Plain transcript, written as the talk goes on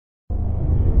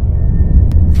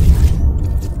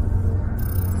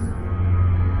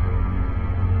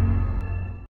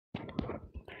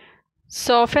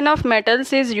Soften of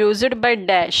metals is used by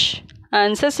dash.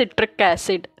 Answer citric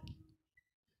acid.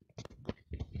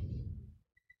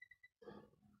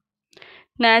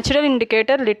 Natural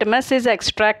indicator litmus is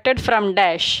extracted from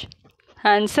dash.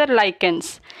 Answer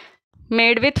lichens.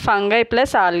 Made with fungi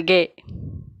plus algae.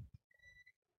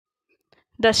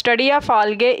 The study of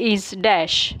algae is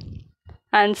dash.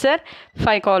 Answer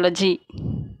phycology.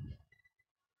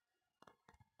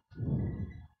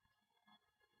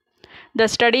 The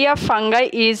study of fungi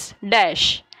is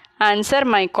dash. Answer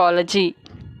mycology.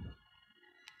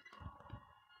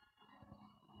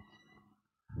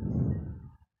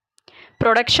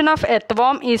 Production of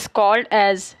earthworm is called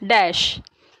as dash.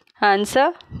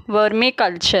 Answer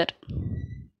vermiculture.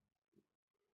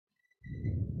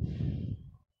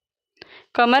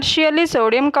 Commercially,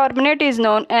 sodium carbonate is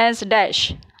known as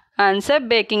dash. Answer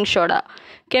baking soda.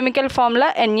 Chemical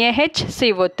formula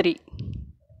NaHCO3.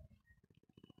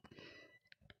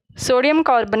 Sodium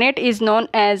carbonate is known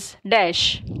as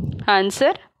dash.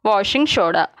 Answer washing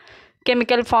soda.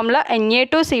 Chemical formula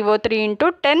Na2CO3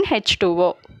 into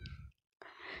 10H2O.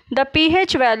 The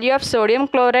pH value of sodium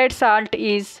chloride salt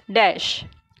is dash.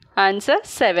 Answer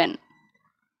 7.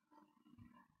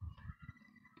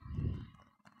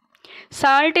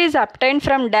 Salt is obtained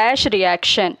from dash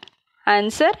reaction.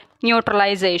 Answer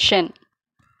neutralization.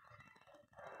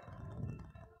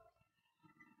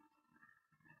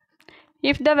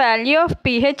 If the value of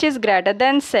pH is greater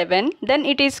than 7, then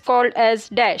it is called as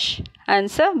dash.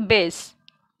 Answer base.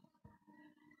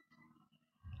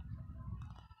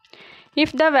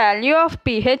 If the value of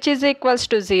pH is equals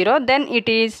to 0, then it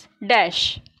is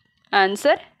dash.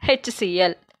 Answer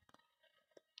HCl.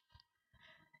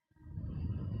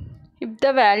 If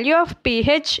the value of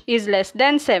pH is less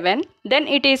than 7, then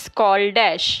it is called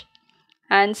dash.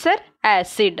 Answer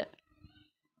acid.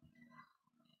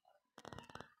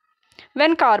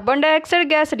 When carbon dioxide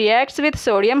gas reacts with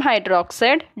sodium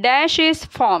hydroxide, dash is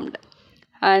formed.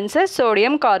 Answer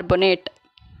sodium carbonate.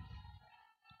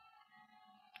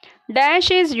 Dash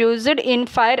is used in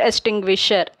fire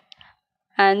extinguisher.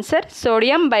 Answer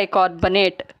sodium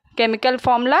bicarbonate. Chemical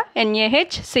formula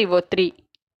NaHCO3.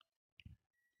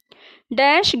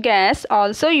 Dash gas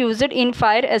also used in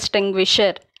fire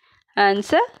extinguisher.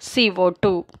 Answer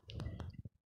CO2.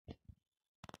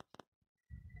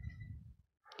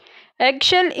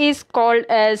 Eggshell is called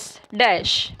as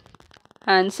dash.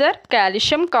 Answer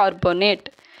calcium carbonate.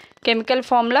 Chemical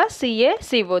formula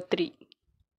CaCO3.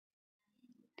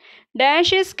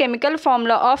 Dash is chemical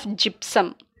formula of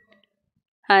gypsum.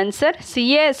 Answer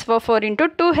CaSO4 into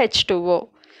 2H2O.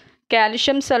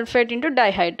 Calcium sulfate into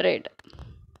dihydrate.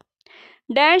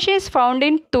 Dash is found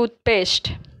in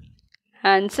toothpaste.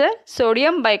 Answer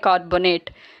sodium bicarbonate.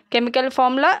 Chemical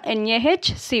formula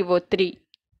NaHCO3.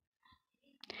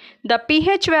 The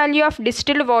pH value of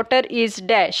distilled water is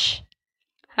dash.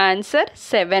 Answer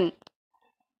 7.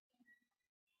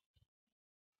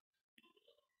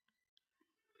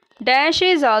 Dash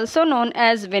is also known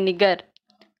as vinegar.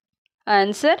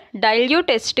 Answer dilute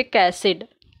acetic acid.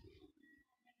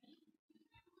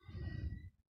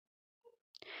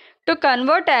 To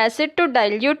convert acid to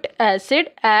dilute acid,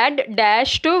 add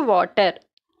dash to water.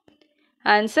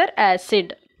 Answer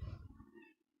acid.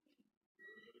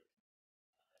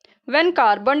 When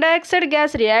carbon dioxide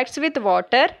gas reacts with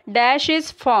water, dash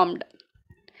is formed.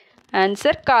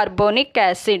 Answer carbonic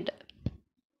acid.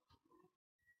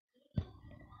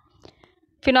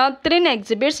 Phenolphthalein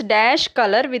exhibits dash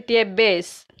color with a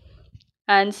base.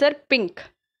 Answer pink.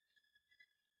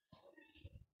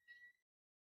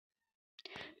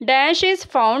 Dash is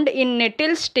found in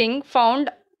nettle sting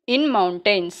found in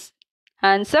mountains.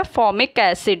 Answer formic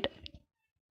acid.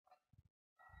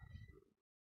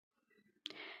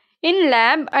 In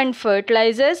lab and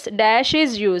fertilizers, dash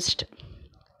is used.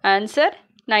 Answer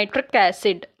nitric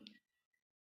acid.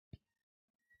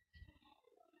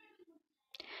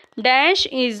 Dash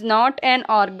is not an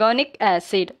organic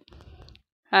acid.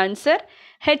 Answer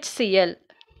HCl.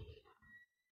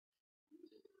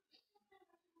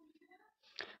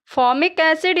 Formic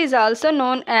acid is also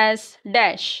known as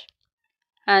dash.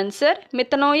 Answer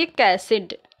methanoic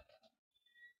acid.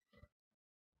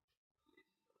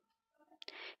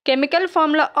 Chemical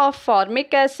formula of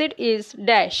formic acid is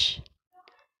dash.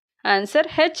 Answer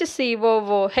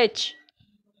HCOOH.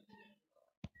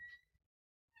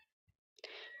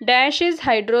 Dash is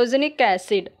hydrogenic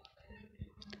acid.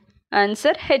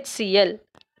 Answer HCl.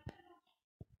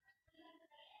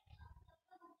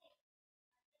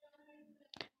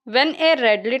 When a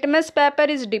red litmus paper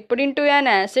is dipped into an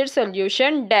acid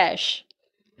solution, dash.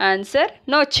 Answer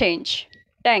no change.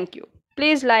 Thank you.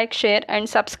 Please like, share and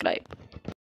subscribe.